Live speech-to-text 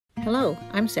Hello,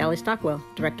 I'm Sally Stockwell,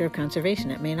 Director of Conservation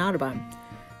at Maine Audubon.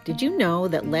 Did you know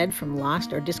that lead from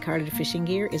lost or discarded fishing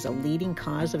gear is a leading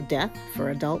cause of death for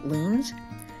adult loons?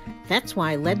 That's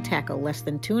why lead tackle less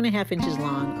than 2.5 inches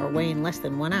long or weighing less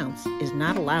than 1 ounce is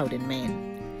not allowed in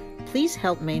Maine. Please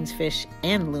help Maine's fish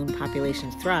and loon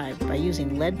populations thrive by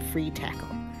using lead-free tackle.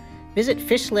 Visit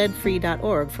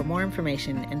fishleadfree.org for more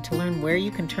information and to learn where you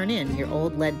can turn in your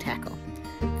old lead tackle.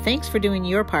 Thanks for doing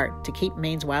your part to keep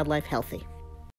Maine's wildlife healthy.